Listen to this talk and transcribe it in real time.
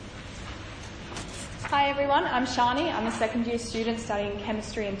Hi everyone, I'm Shani. I'm a second year student studying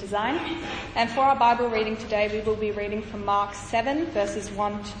chemistry and design. And for our Bible reading today, we will be reading from Mark 7, verses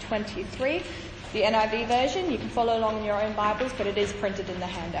 1 to 23. The NIV version, you can follow along in your own Bibles, but it is printed in the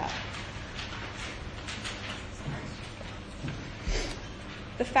handout.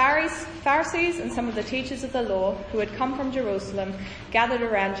 The Pharisees and some of the teachers of the law who had come from Jerusalem gathered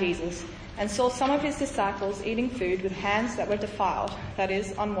around Jesus and saw some of his disciples eating food with hands that were defiled, that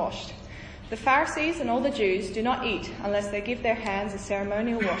is, unwashed. The Pharisees and all the Jews do not eat unless they give their hands a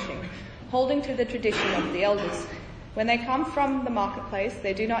ceremonial washing, holding to the tradition of the elders. When they come from the marketplace,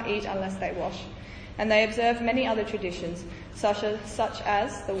 they do not eat unless they wash. And they observe many other traditions, such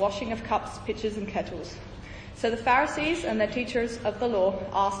as the washing of cups, pitchers and kettles. So the Pharisees and the teachers of the law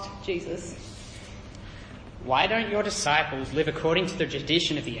asked Jesus, "Why don't your disciples live according to the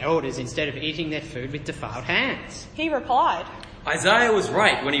tradition of the elders instead of eating their food with defiled hands?" He replied, Isaiah was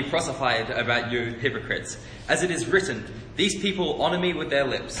right when he prophesied about you hypocrites. As it is written, these people honour me with their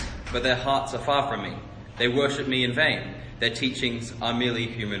lips, but their hearts are far from me. They worship me in vain. Their teachings are merely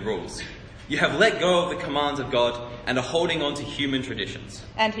human rules. You have let go of the commands of God and are holding on to human traditions.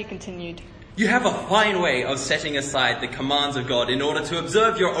 And he continued, You have a fine way of setting aside the commands of God in order to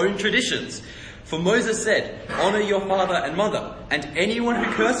observe your own traditions. For Moses said, honour your father and mother, and anyone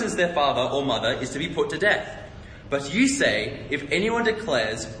who curses their father or mother is to be put to death. But you say, if anyone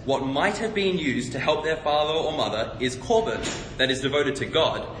declares what might have been used to help their father or mother is korban, that is devoted to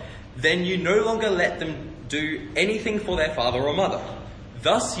God, then you no longer let them do anything for their father or mother.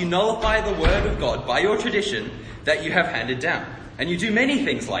 Thus you nullify the word of God by your tradition that you have handed down. And you do many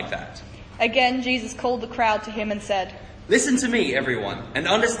things like that. Again, Jesus called the crowd to him and said, Listen to me, everyone, and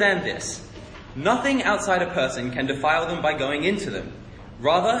understand this. Nothing outside a person can defile them by going into them.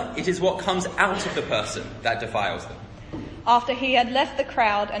 Rather, it is what comes out of the person that defiles them. After he had left the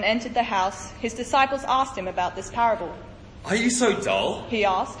crowd and entered the house, his disciples asked him about this parable. Are you so dull? He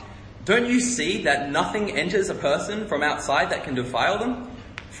asked. Don't you see that nothing enters a person from outside that can defile them?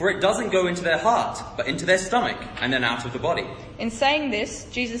 For it doesn't go into their heart, but into their stomach, and then out of the body. In saying this,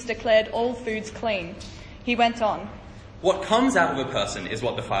 Jesus declared all foods clean. He went on, What comes out of a person is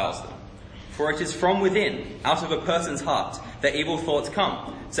what defiles them. For it is from within, out of a person's heart, that evil thoughts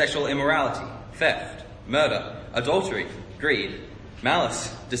come, sexual immorality, theft, murder, adultery, greed,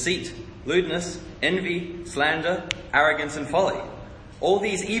 malice, deceit, lewdness, envy, slander, arrogance and folly. All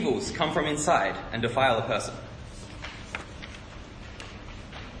these evils come from inside and defile a person.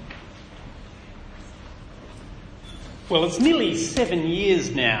 Well, it's nearly 7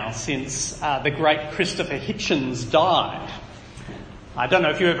 years now since the great Christopher Hitchens died. I don't know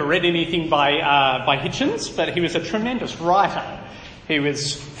if you ever read anything by Hitchens, but he was a tremendous writer. He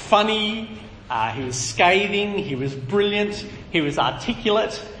was funny, he was scathing, he was brilliant, he was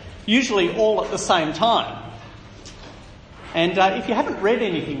articulate, usually all at the same time. And if you haven't read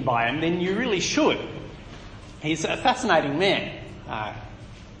anything by him, then you really should. He's a fascinating man,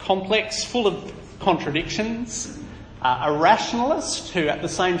 complex, full of contradictions, a rationalist who at the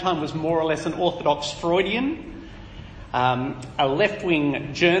same time was more or less an orthodox Freudian, a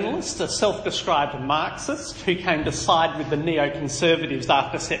left-wing journalist, a self-described Marxist who came to side with the neoconservatives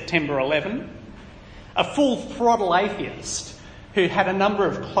after September 11, a full-throttle atheist who had a number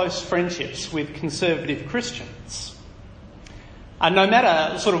of close friendships with conservative Christians. No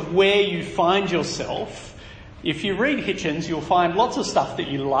matter sort of where you find yourself, if you read Hitchens, you'll find lots of stuff that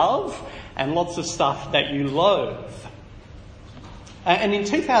you love and lots of stuff that you loathe. And in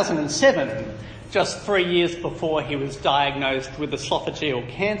 2007, just 3 years before he was diagnosed with esophageal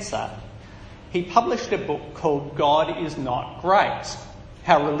cancer, he published a book called God is Not Great,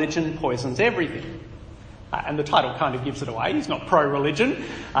 How Religion Poisons Everything. And the title kind of gives it away. He's not pro-religion.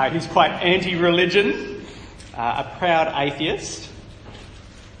 He's quite anti-religion, a proud atheist.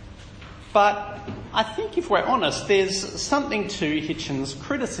 But I think if we're honest, there's something to Hitchens'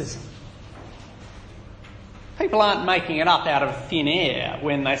 criticism. People aren't making it up out of thin air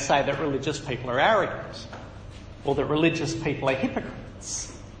when they say that religious people are arrogant or that religious people are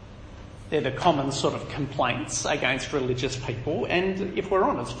hypocrites. They're the common sort of complaints against religious people, and if we're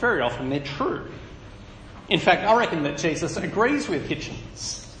honest, very often they're true. In fact, I reckon that Jesus agrees with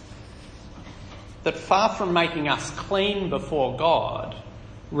Hitchens that far from making us clean before God,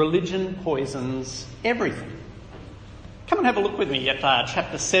 religion poisons everything. Come and have a look with me at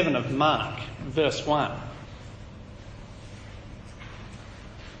chapter 7 of Mark, verse 1.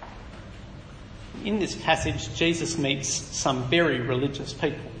 In this passage, Jesus meets some very religious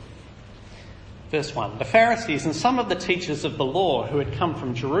people. Verse 1, the Pharisees and some of the teachers of the law who had come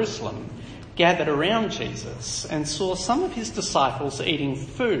from Jerusalem gathered around Jesus and saw some of his disciples eating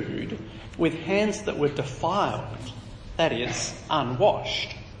food with hands that were defiled, that is,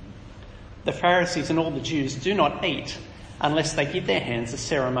 unwashed. The Pharisees and all the Jews do not eat unless they give their hands a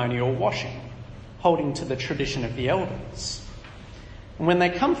ceremonial washing, holding to the tradition of the elders. And when they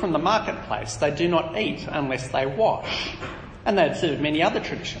come from the marketplace, they do not eat unless they wash. And they observe many other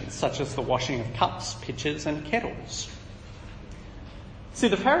traditions, such as the washing of cups, pitchers and kettles. See,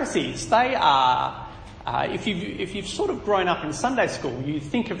 the Pharisees, they are, if you've sort of grown up in Sunday school, you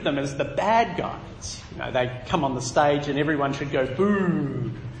think of them as the bad guys. You know, they come on the stage and everyone should go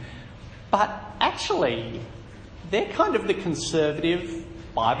boo. But actually, they're kind of the conservative,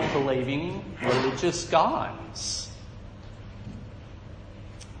 Bible-believing, religious guys.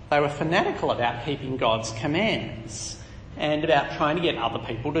 They were fanatical about keeping God's commands and about trying to get other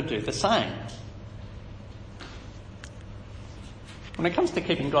people to do the same. When it comes to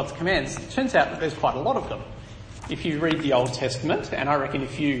keeping God's commands, it turns out that there's quite a lot of them. If you read the Old Testament, and I reckon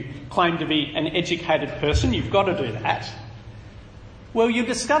if you claim to be an educated person, you've got to do that, well, you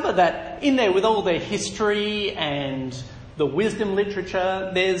discover that in there, with all their history and the wisdom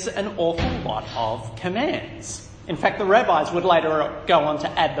literature, there's an awful lot of commands. In fact, the rabbis would later go on to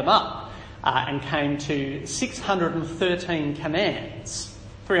add them up and came to 613 commands,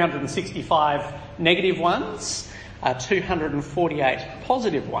 365 negative ones, 248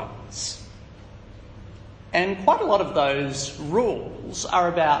 positive ones. And quite a lot of those rules are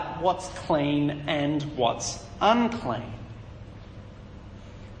about what's clean and what's unclean.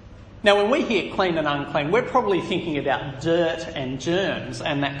 Now, when we hear clean and unclean, we're probably thinking about dirt and germs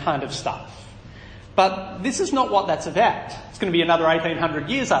and that kind of stuff. But this is not what that's about. It's going to be another 1800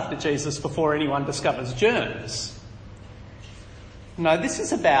 years after Jesus before anyone discovers germs. No, this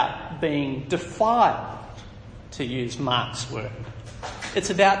is about being defiled, to use Mark's word. It's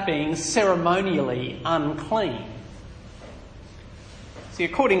about being ceremonially unclean. See,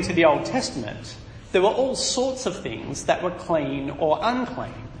 according to the Old Testament, there were all sorts of things that were clean or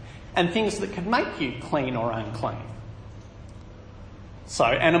unclean, and things that could make you clean or unclean. So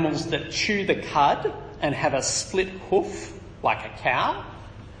animals that chew the cud and have a split hoof, like a cow,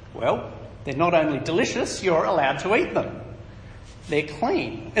 well, they're not only delicious, you're allowed to eat them. They're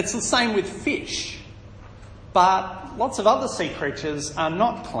clean. It's the same with fish. But lots of other sea creatures are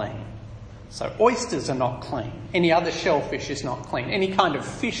not clean. So oysters are not clean. Any other shellfish is not clean. Any kind of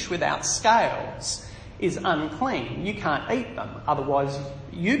fish without scales is unclean. You can't eat them, otherwise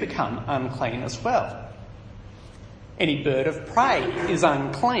you become unclean as well. Any bird of prey is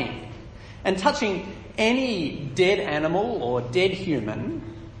unclean. And touching any dead animal or dead human,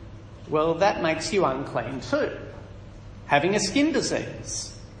 well, that makes you unclean too. Having a skin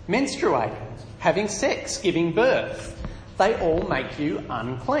disease, menstruating, having sex, giving birth, they all make you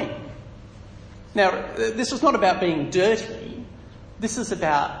unclean. Now, this is not about being dirty. This is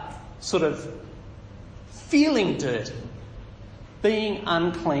about sort of feeling dirty, being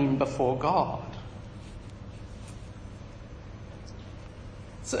unclean before God.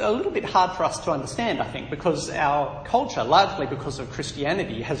 It's a little bit hard for us to understand, I think, because our culture, largely because of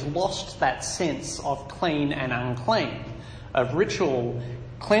Christianity, has lost that sense of clean and unclean, of ritual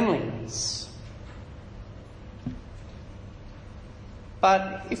cleanliness.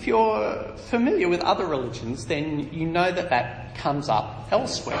 But if you're familiar with other religions, then you know that that comes up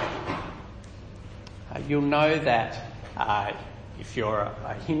elsewhere. You'll know that if you're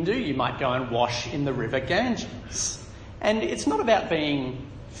a Hindu, you might go and wash in the river Ganges. And it's not about being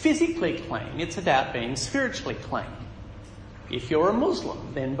physically clean, it's about being spiritually clean. If you're a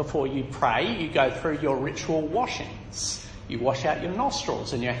Muslim, then before you pray, you go through your ritual washings. You wash out your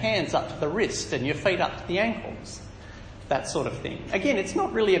nostrils and your hands up to the wrist and your feet up to the ankles. That sort of thing. Again, it's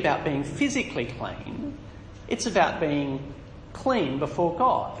not really about being physically clean. It's about being clean before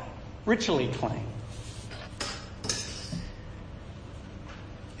God, ritually clean.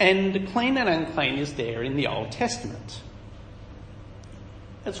 And clean and unclean is there in the Old Testament.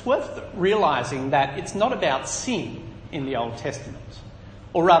 It's worth realising that it's not about sin in the Old Testament.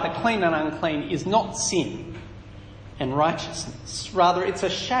 Or rather, clean and unclean is not sin and righteousness. Rather, it's a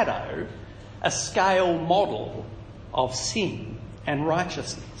shadow, a scale model of sin and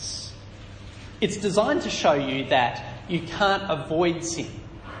righteousness. It's designed to show you that you can't avoid sin.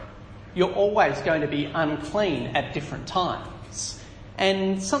 You're always going to be unclean at different times.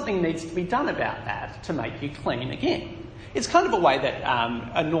 And something needs to be done about that to make you clean again. It's kind of a way that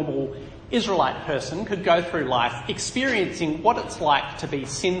a normal Israelite person could go through life experiencing what it's like to be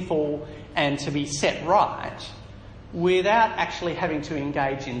sinful and to be set right without actually having to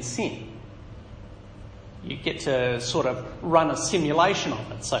engage in sin. You get to sort of run a simulation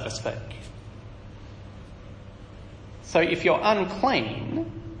of it, so to speak. So if you're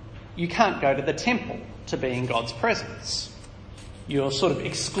unclean, you can't go to the temple to be in God's presence. You're sort of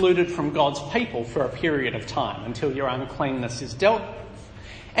excluded from God's people for a period of time until your uncleanness is dealt with.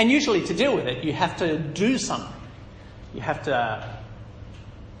 And usually to deal with it, you have to do something. You have to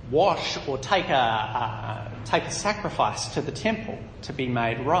wash or take a sacrifice to the temple to be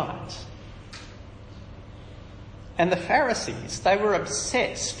made right. And the Pharisees, they were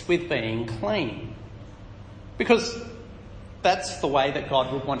obsessed with being clean. Because that's the way that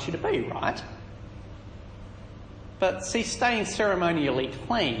God would want you to be, right? But see, staying ceremonially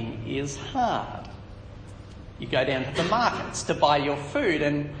clean is hard. You go down to the markets to buy your food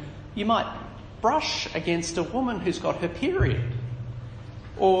and you might brush against a woman who's got her period.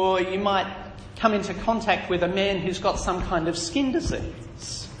 Or you might come into contact with a man who's got some kind of skin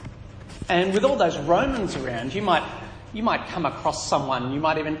disease. And with all those Romans around, you might come across someone, you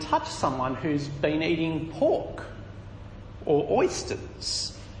might even touch someone who's been eating pork or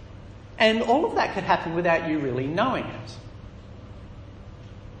oysters. And all of that could happen without you really knowing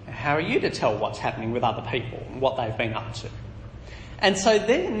it. How are you to tell what's happening with other people and what they've been up to? And so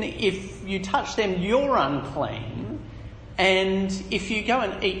then if you touch them, you're unclean. And if you go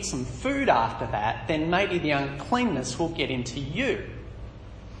and eat some food after that, then maybe the uncleanness will get into you.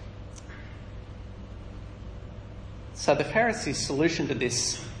 So the Pharisees' solution to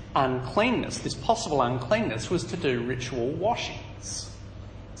this uncleanness, this possible uncleanness, was to do ritual washings.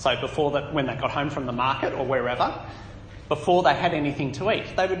 So when they got home from the market or wherever, before they had anything to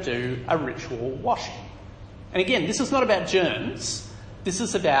eat, they would do a ritual washing. And again, this is not about germs. This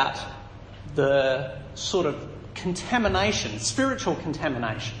is about the sort of contamination, spiritual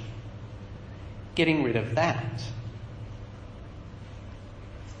contamination. Getting rid of that.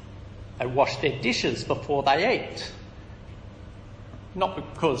 They wash their dishes before they eat. Not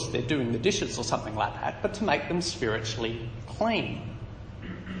because they're doing the dishes or something like that, but to make them spiritually clean.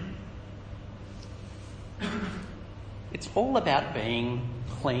 It's all about being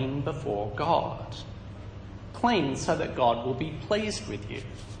clean before God. Clean so that God will be pleased with you.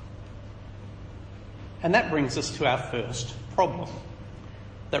 And that brings us to our first problem,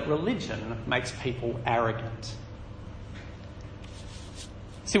 that religion makes people arrogant.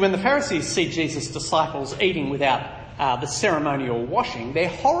 See, when the Pharisees see Jesus' disciples eating without the ceremonial washing, they're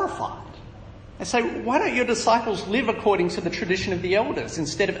horrified. They say, why don't your disciples live according to the tradition of the elders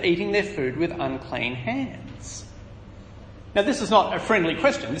instead of eating their food with unclean hands? Now, this is not a friendly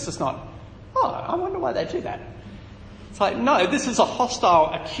question. This is not, I wonder why they do that. It's like, no, this is a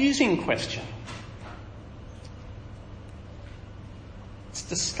hostile, accusing question. It's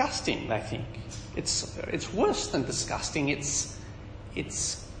disgusting, they think. It's worse than disgusting.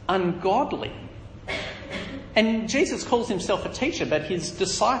 It's ungodly. And Jesus calls himself a teacher, but his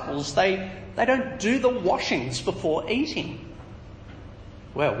disciples, they don't do the washings before eating.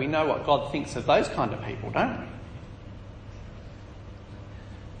 Well, we know what God thinks of those kind of people, don't we?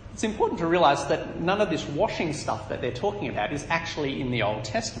 It's important to realise that none of this washing stuff that they're talking about is actually in the Old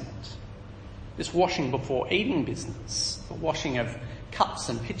Testament. This washing before eating business, the washing of cups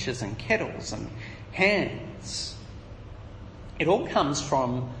and pitchers and kettles and hands. It all comes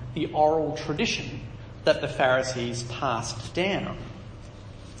from the oral tradition that the Pharisees passed down.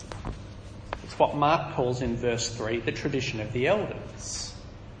 It's what Mark calls in verse 3 the tradition of the elders.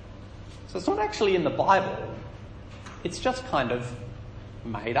 So it's not actually in the Bible, it's just kind of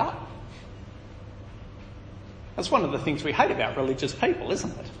made up. That's one of the things we hate about religious people,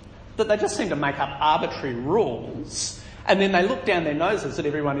 isn't it? That they just seem to make up arbitrary rules and then they look down their noses at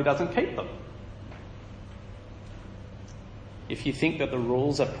everyone who doesn't keep them. If you think that the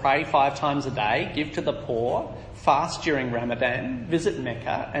rules are pray 5 times a day, give to the poor, fast during Ramadan, visit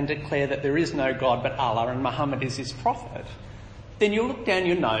Mecca and declare that there is no God but Allah and Muhammad is his prophet, then you'll look down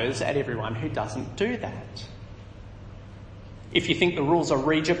your nose at everyone who doesn't do that. If you think the rules are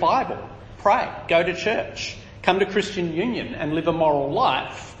read your Bible, pray, go to church, come to Christian Union and live a moral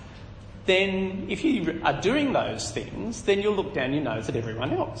life, then if you are doing those things, then you'll look down your nose at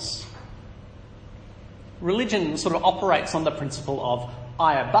everyone else. Religion sort of operates on the principle of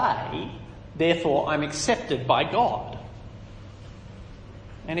I obey, therefore I'm accepted by God.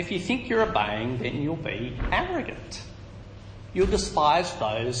 And if you think you're obeying, then you'll be arrogant. You'll despise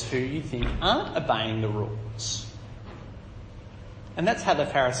those who you think aren't obeying the rules. And that's how the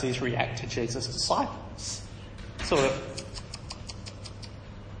Pharisees react to Jesus' disciples. Sort of,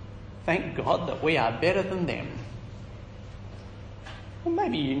 thank God that we are better than them. Well,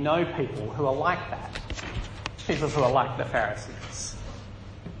 maybe you know people who are like that. People who are like the Pharisees.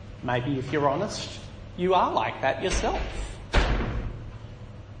 Maybe if you're honest, you are like that yourself.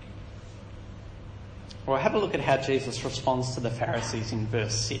 Or have a look at how Jesus responds to the Pharisees in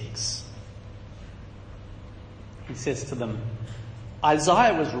verse 6. He says to them,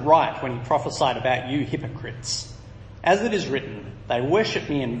 "Isaiah was right when he prophesied about you hypocrites. As it is written, they worship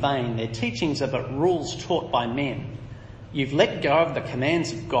me in vain, their teachings are but rules taught by men. You've let go of the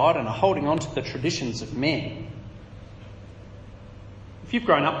commands of God and are holding on to the traditions of men." If you've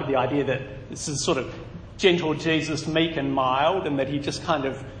grown up with the idea that this is sort of gentle Jesus, meek and mild, and that he just kind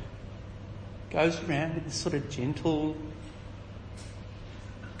of goes around in this sort of gentle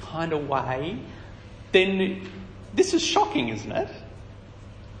kind of way, then this is shocking, isn't it?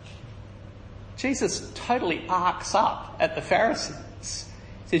 Jesus totally arcs up at the Pharisees.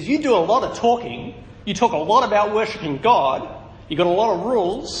 He says, you do a lot of talking, you talk a lot about worshipping God, you've got a lot of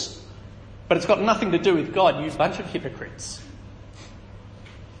rules, but it's got nothing to do with God, you bunch of hypocrites.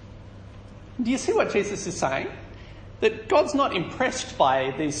 Do you see what Jesus is saying? That God's not impressed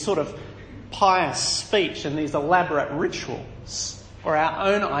by these sort of pious speech and these elaborate rituals or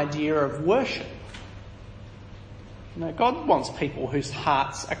our own idea of worship. No, God wants people whose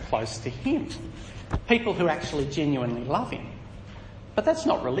hearts are close to him, people who actually genuinely love him. But that's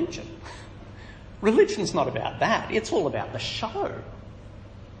not religion. Religion's not about that. It's all about the show.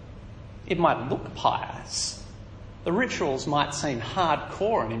 It might look pious. The rituals might seem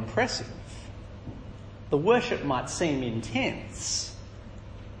hardcore and impressive. The worship might seem intense.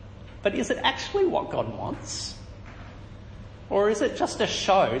 But is it actually what God wants? Or is it just a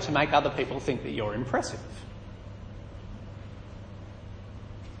show to make other people think that you're impressive?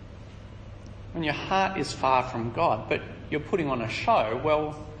 When your heart is far from God, but you're putting on a show,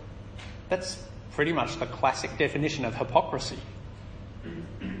 well, that's pretty much the classic definition of hypocrisy.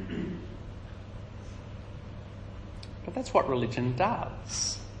 But that's what religion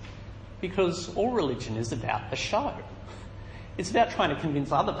does. Because all religion is about the show. It's about trying to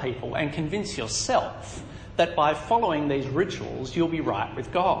convince other people and convince yourself that by following these rituals, you'll be right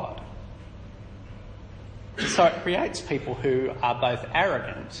with God. So it creates people who are both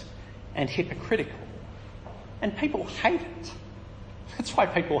arrogant and hypocritical. And people hate it. That's why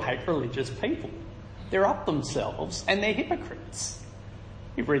people hate religious people. They're up themselves and they're hypocrites.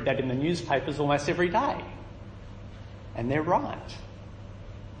 You read that in the newspapers almost every day. And they're right.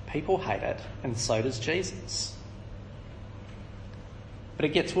 People hate it, and so does Jesus. But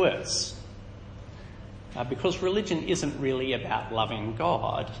it gets worse. Because religion isn't really about loving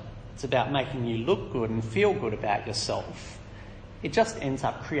God. It's about making you look good and feel good about yourself. It just ends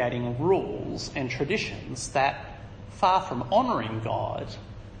up creating rules and traditions that, far from honouring God,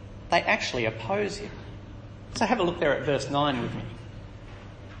 they actually oppose him. So have a look there at verse 9 with me.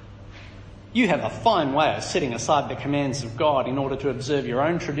 You have a fine way of setting aside the commands of God in order to observe your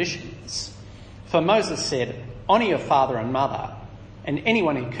own traditions. For Moses said, honour your father and mother, and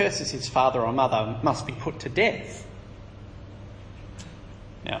anyone who curses his father or mother must be put to death.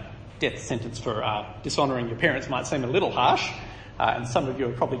 Now, death sentence for dishonouring your parents might seem a little harsh, and some of you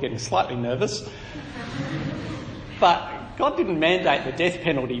are probably getting slightly nervous. But God didn't mandate the death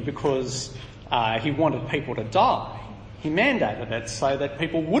penalty because he wanted people to die. He mandated it so that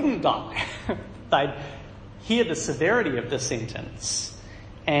people wouldn't die. They'd hear the severity of the sentence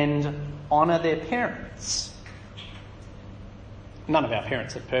and honour their parents. None of our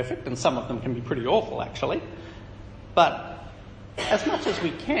parents are perfect, and some of them can be pretty awful, actually. But as much as we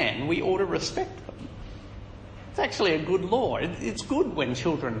can, we ought to respect them. It's actually a good law. It's good when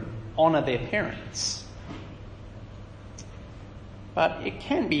children honour their parents. But it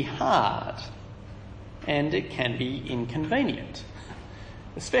can be hard. And it can be inconvenient,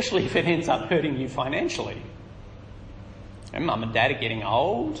 especially if it ends up hurting you financially. And mum and dad are getting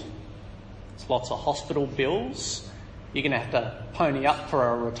old. There's lots of hospital bills. You're going to have to pony up for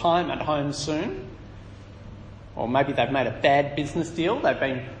a retirement home soon. Or maybe they've made a bad business deal. They've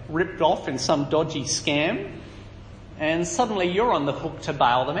been ripped off in some dodgy scam. And suddenly you're on the hook to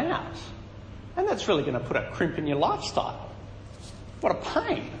bail them out. And that's really going to put a crimp in your lifestyle. What a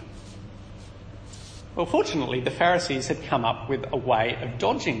pain. Well, fortunately, the Pharisees had come up with a way of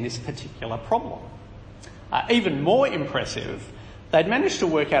dodging this particular problem. Even more impressive, they'd managed to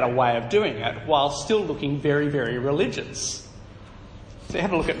work out a way of doing it while still looking very, very religious. So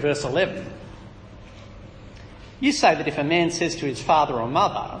have a look at verse 11. You say that if a man says to his father or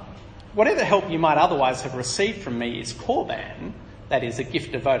mother, whatever help you might otherwise have received from me is korban, that is, a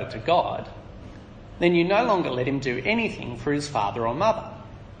gift devoted to God, then you no longer let him do anything for his father or mother.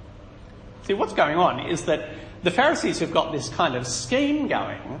 See, what's going on is that the Pharisees have got this kind of scheme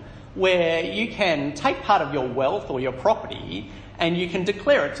going where you can take part of your wealth or your property and you can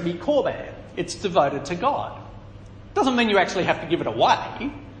declare it to be korban. It's devoted to God. Doesn't mean you actually have to give it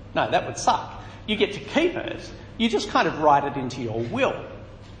away. No, that would suck. You get to keep it. You just kind of write it into your will.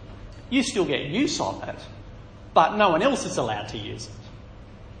 You still get use of it, but no one else is allowed to use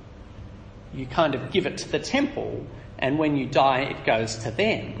it. You kind of give it to the temple, and when you die, it goes to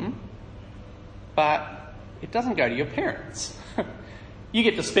them, but it doesn't go to your parents. You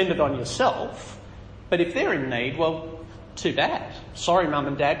get to spend it on yourself, but if they're in need, well, too bad. Sorry, Mum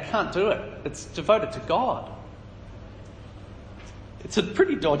and Dad, can't do it. It's devoted to God. It's a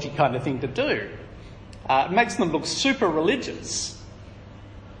pretty dodgy kind of thing to do. It makes them look super religious.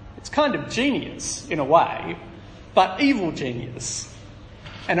 It's kind of genius in a way, but evil genius.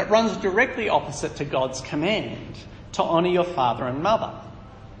 And it runs directly opposite to God's command to honour your father and mother.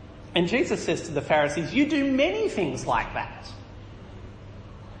 And Jesus says to the Pharisees, you do many things like that.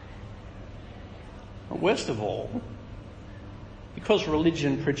 But worst of all, because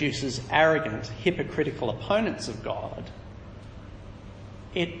religion produces arrogant, hypocritical opponents of God,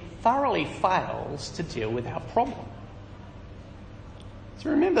 it thoroughly fails to deal with our problem. So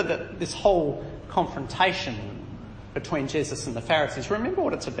remember that this whole confrontation between Jesus and the Pharisees, remember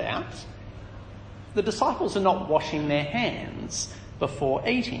what it's about? The disciples are not washing their hands before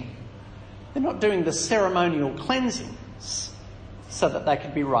eating. They're not doing the ceremonial cleansings so that they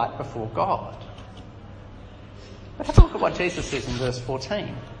could be right before God. But have a look at what Jesus says in verse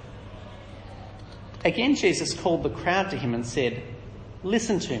 14. Again, Jesus called the crowd to him and said,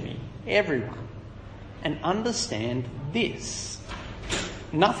 listen to me, everyone, and understand this.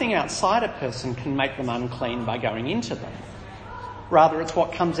 Nothing outside a person can make them unclean by going into them. Rather, it's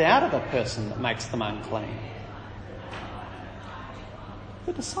what comes out of a person that makes them unclean.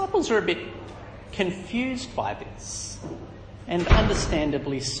 The disciples are a bit confused by this, and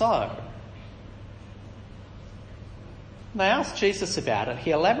understandably so. They ask Jesus about it.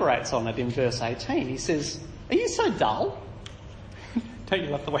 He elaborates on it in verse 18. He says, are you so dull? Don't you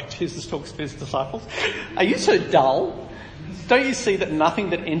love the way Jesus talks to his disciples? Are you so dull? Don't you see that nothing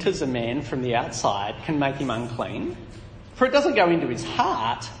that enters a man from the outside can make him unclean? For it doesn't go into his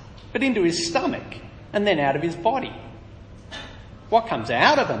heart, but into his stomach, and then out of his body. What comes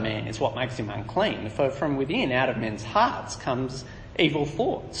out of a man is what makes him unclean. For from within, out of men's hearts, comes evil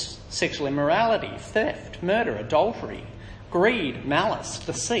thoughts, sexual immorality, theft, murder, adultery, greed, malice,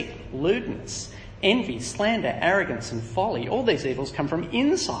 deceit, lewdness, envy, slander, arrogance and folly. All these evils come from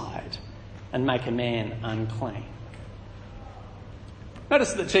inside and make a man unclean.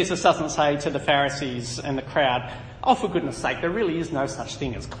 Notice that Jesus doesn't say to the Pharisees and the crowd, oh, for goodness sake, there really is no such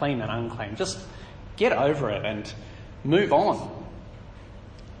thing as clean and unclean. Just get over it and move on.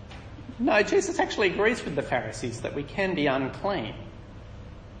 No, Jesus actually agrees with the Pharisees that we can be unclean.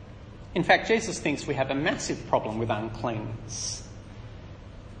 In fact, Jesus thinks we have a massive problem with uncleanness.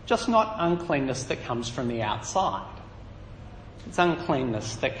 Just not uncleanness that comes from the outside. It's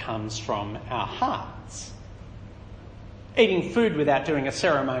uncleanness that comes from our hearts. Eating food without doing a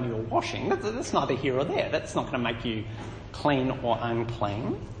ceremonial washing, that's neither here or there. That's not going to make you clean or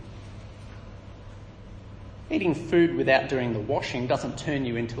unclean. Eating food without doing the washing doesn't turn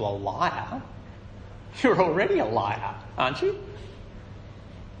you into a liar. You're already a liar, aren't you?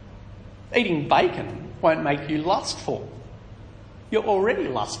 Eating bacon won't make you lustful. You're already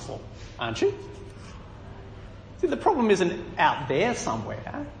lustful, aren't you? See, the problem isn't out there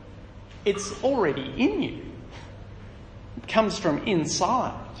somewhere. It's already in you. It comes from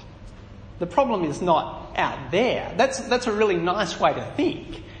inside. The problem is not out there. That's a really nice way to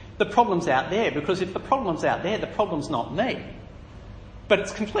think. The problem's out there, because if the problem's out there, the problem's not me. But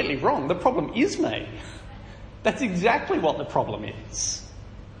it's completely wrong. The problem is me. That's exactly what the problem is.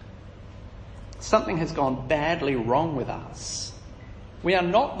 Something has gone badly wrong with us. We are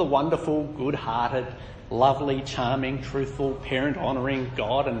not the wonderful, good-hearted, lovely, charming, truthful, parent-honouring,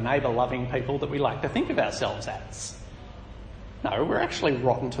 God and neighbour-loving people that we like to think of ourselves as. No, we're actually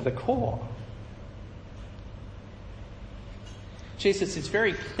rotten to the core. Jesus is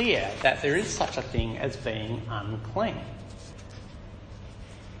very clear that there is such a thing as being unclean,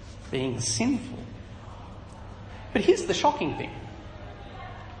 being sinful. But here's the shocking thing.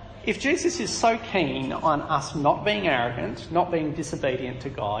 If Jesus is so keen on us not being arrogant, not being disobedient to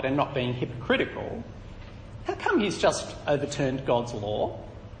God and not being hypocritical, how come he's just overturned God's law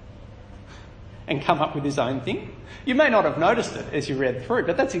and come up with his own thing? You may not have noticed it as you read through,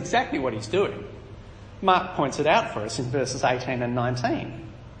 but that's exactly what he's doing. Mark points it out for us in verses 18 and 19,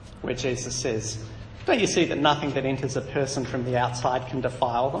 where Jesus says, don't you see that nothing that enters a person from the outside can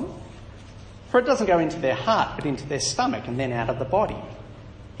defile them? For it doesn't go into their heart, but into their stomach and then out of the body.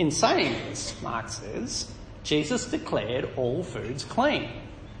 In saying this, Mark says, Jesus declared all foods clean.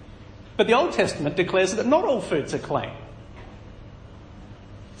 But the Old Testament declares that not all foods are clean.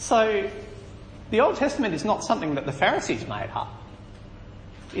 So The Old Testament is not something that the Pharisees made up.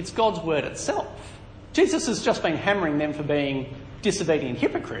 It's God's word itself. Jesus has just been hammering them for being disobedient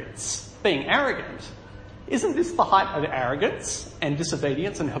hypocrites, being arrogant. Isn't this the height of arrogance and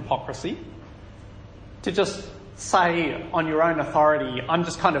disobedience and hypocrisy? To just say on your own authority, I'm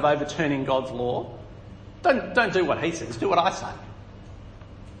just kind of overturning God's law. Don't do what he says, do what I say.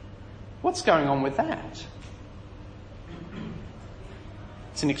 What's going on with that?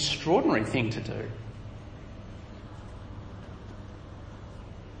 It's an extraordinary thing to do.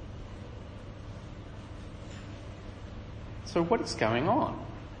 So what is going on?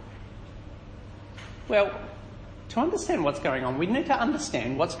 Well, to understand what's going on, we need to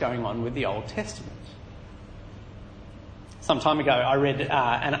understand what's going on with the Old Testament. Some time ago, I read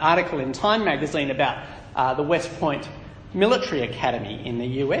an article in Time magazine about the West Point Military Academy in the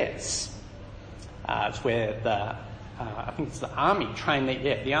US. It's where I think it's the Army train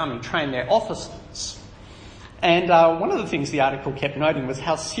their officers. And one of the things the article kept noting was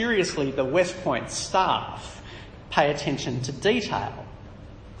how seriously the West Point staff pay attention to detail.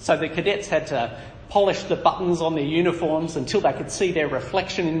 So the cadets had to polish the buttons on their uniforms until they could see their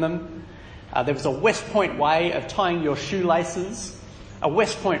reflection in them. There was a West Point way of tying your shoelaces, a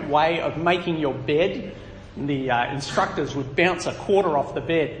West Point way of making your bed. The instructors would bounce a quarter off the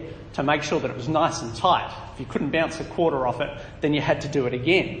bed to make sure that it was nice and tight. If you couldn't bounce a quarter off it, then you had to do it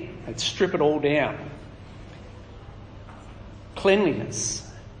again. They'd strip it all down. Cleanliness,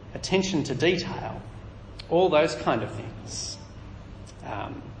 attention to detail, all those kind of things.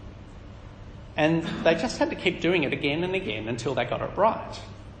 And they just had to keep doing it again and again until they got it right.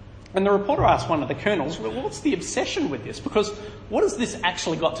 And the reporter asked one of the colonels, well, what's the obsession with this? Because what has this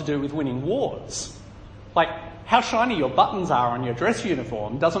actually got to do with winning wars? Like, how shiny your buttons are on your dress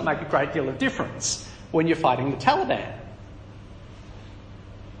uniform doesn't make a great deal of difference when you're fighting the Taliban.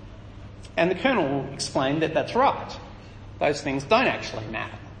 And the colonel explained that that's right. Those things don't actually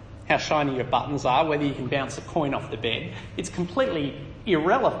matter. How shiny your buttons are, whether you can bounce a coin off the bed, it's completely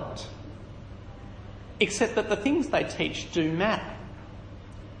irrelevant. Except that the things they teach do matter.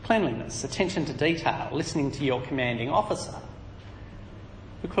 Cleanliness, attention to detail, listening to your commanding officer.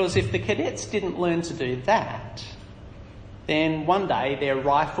 Because if the cadets didn't learn to do that, then one day their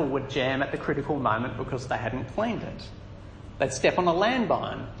rifle would jam at the critical moment because they hadn't cleaned it. They'd step on a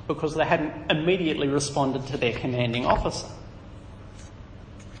landmine because they hadn't immediately responded to their commanding officer.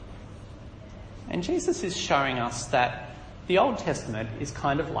 And Jesus is showing us that the Old Testament is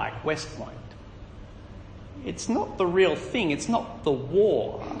kind of like West Point. It's not the real thing, it's not the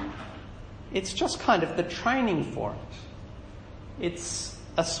war. It's just kind of the training for it. It's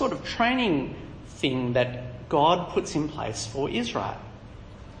a sort of training thing that God puts in place for Israel.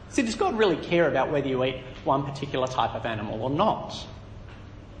 See, does God really care about whether you eat one particular type of animal or not?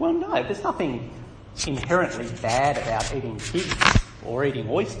 Well, no, there's nothing inherently bad about eating pigs or eating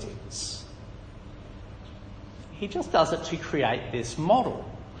oysters. He just does it to create this model,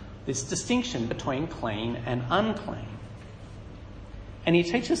 this distinction between clean and unclean. And he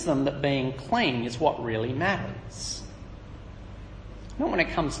teaches them that being clean is what really matters. Not when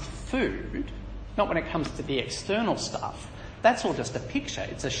it comes to food, not when it comes to the external stuff. That's all just a picture.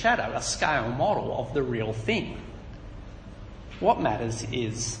 It's a shadow, a scale model of the real thing. What matters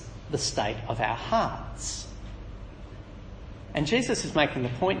is the state of our hearts. And Jesus is making the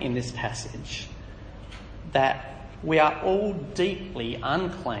point in this passage that we are all deeply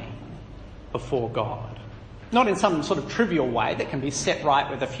unclean before God. Not in some sort of trivial way that can be set right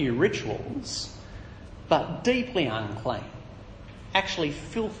with a few rituals, but deeply unclean, actually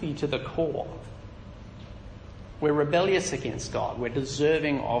filthy to the core. We're rebellious against God. We're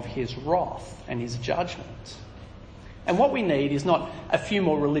deserving of his wrath and his judgment. And what we need is not a few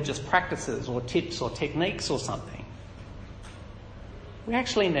more religious practices or tips or techniques or something. We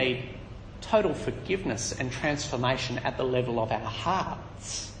actually need total forgiveness and transformation at the level of our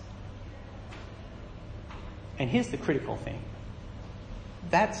hearts. And here's the critical thing.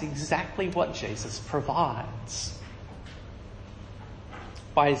 That's exactly what Jesus provides.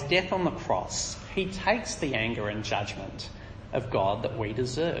 By his death on the cross, he takes the anger and judgment of God that we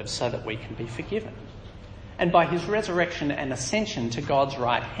deserve so that we can be forgiven. And by his resurrection and ascension to God's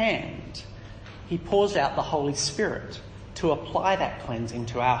right hand, he pours out the Holy Spirit to apply that cleansing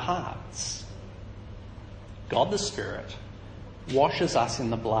to our hearts. God the Spirit washes us in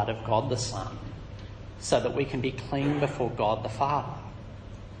the blood of God the Son so that we can be clean before God the Father.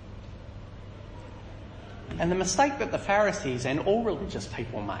 And the mistake that the Pharisees and all religious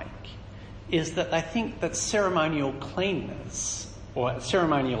people make is that they think that ceremonial cleanness or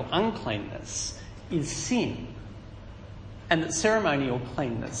ceremonial uncleanness is sin. and that ceremonial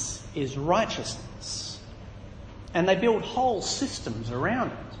cleanness is righteousness. And they build whole systems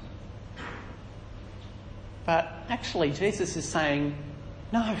around it. But actually Jesus is saying,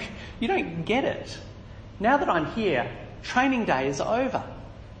 no, you don't get it. Now that I'm here, training day is over.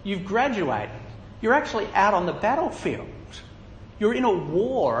 You've graduated. You're actually out on the battlefield. You're in a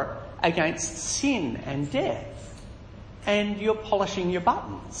war against sin and death. And you're polishing your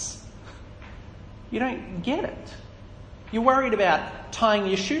buttons. You don't get it. You're worried about tying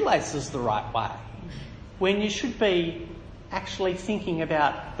your shoelaces the right way when you should be actually thinking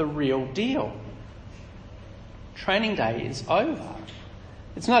about the real deal. Training day is over.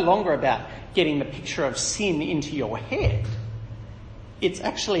 It's no longer about getting the picture of sin into your head. It's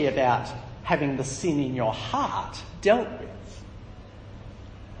actually about having the sin in your heart dealt with.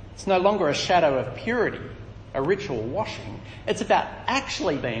 It's no longer a shadow of purity, a ritual washing. It's about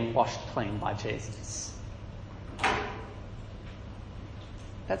actually being washed clean by Jesus.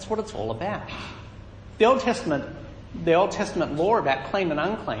 That's what it's all about. The Old Testament law about clean and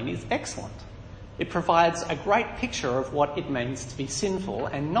unclean is excellent. It provides a great picture of what it means to be sinful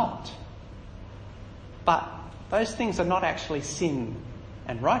and not. But those things are not actually sin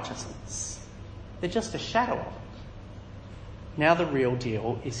and righteousness. They're just a shadow of it. Now the real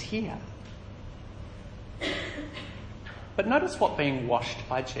deal is here. But notice what being washed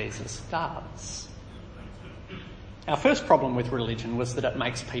by Jesus does. Our first problem with religion was that it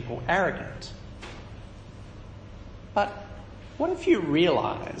makes people arrogant. But what if you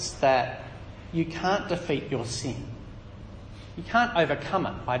realise that you can't defeat your sin? You can't overcome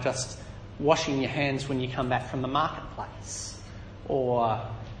it by just washing your hands when you come back from the marketplace, or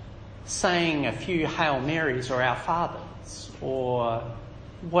saying a few Hail Marys or Our Fathers, or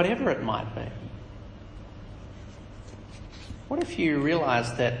whatever it might be. What if you realise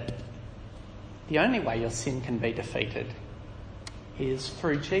that the only way your sin can be defeated is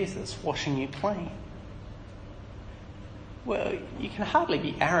through Jesus washing you clean? Well, you can hardly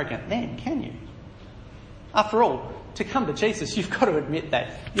be arrogant then, can you? After all, to come to Jesus, you've got to admit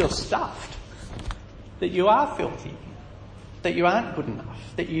that you're stuffed, that you are filthy, that you aren't good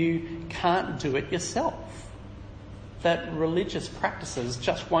enough, that you can't do it yourself, that religious practices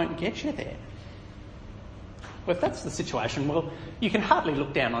just won't get you there. Well, if that's the situation, well, you can hardly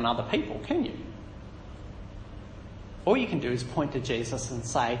look down on other people, can you? All you can do is point to Jesus and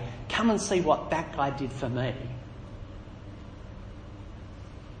say, come and see what that guy did for me.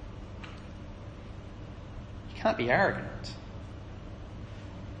 You can't be arrogant.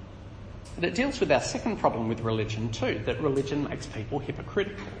 But it deals with our second problem with religion too, that religion makes people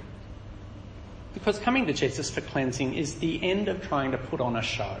hypocritical. Because coming to Jesus for cleansing is the end of trying to put on a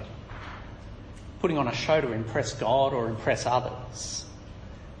show. Putting on a show to impress God or impress others.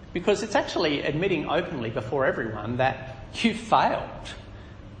 Because it's actually admitting openly before everyone that you've failed.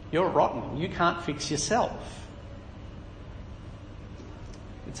 You're rotten. You can't fix yourself.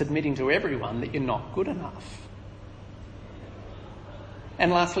 It's admitting to everyone that you're not good enough.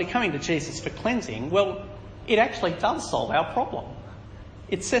 And lastly, coming to Jesus for cleansing, well, it actually does solve our problem.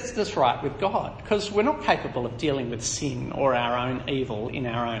 It sets us right with God, because we're not capable of dealing with sin or our own evil in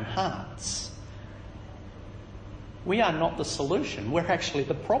our own hearts. We are not the solution, we're actually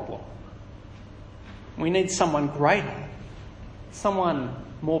the problem. We need someone greater, someone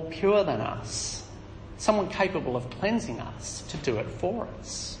more pure than us, someone capable of cleansing us to do it for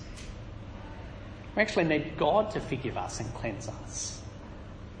us. We actually need God to forgive us and cleanse us.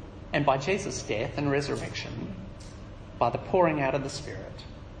 And by Jesus' death and resurrection, by the pouring out of the Spirit,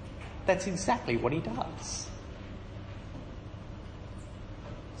 that's exactly what he does.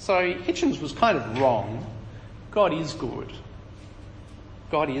 So Hitchens was kind of wrong. God is good.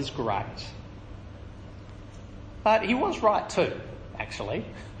 God is great. But he was right too, actually.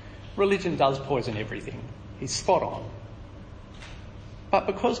 Religion does poison everything. He's spot on. But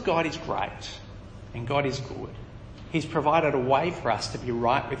because God is great and God is good, he's provided a way for us to be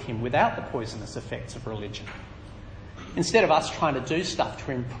right with him without the poisonous effects of religion. Instead of us trying to do stuff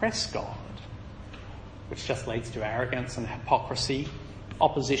to impress God, which just leads to arrogance and hypocrisy,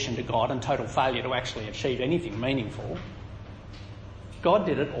 opposition to God and total failure to actually achieve anything meaningful, God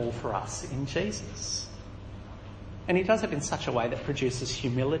did it all for us in Jesus. And he does it in such a way that produces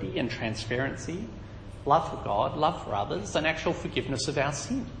humility and transparency, love for God, love for others, and actual forgiveness of our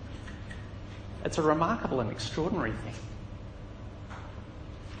sin. It's a remarkable and extraordinary thing.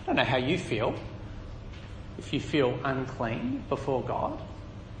 I don't know how you feel. If you feel unclean before God,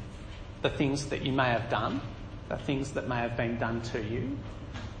 the things that you may have done, the things that may have been done to you.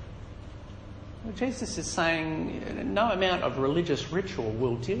 Well, Jesus is saying no amount of religious ritual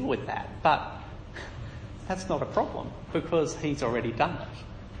will deal with that, but That's not a problem because he's already done it.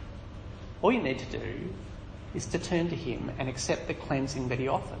 All you need to do is to turn to him and accept the cleansing that he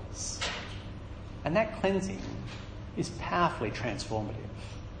offers. And that cleansing is powerfully transformative,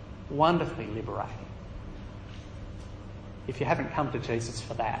 wonderfully liberating. If you haven't come to Jesus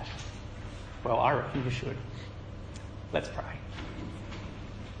for that, well, I reckon you should. Let's pray.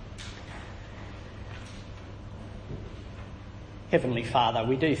 Heavenly Father,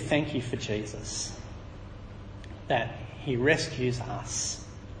 we do thank you for Jesus, that he rescues us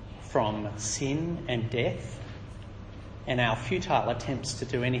from sin and death and our futile attempts to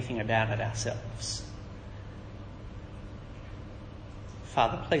do anything about it ourselves.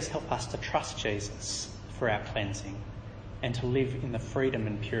 Father, please help us to trust Jesus for our cleansing and to live in the freedom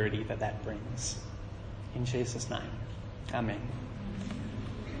and purity that that brings. In Jesus' name, amen.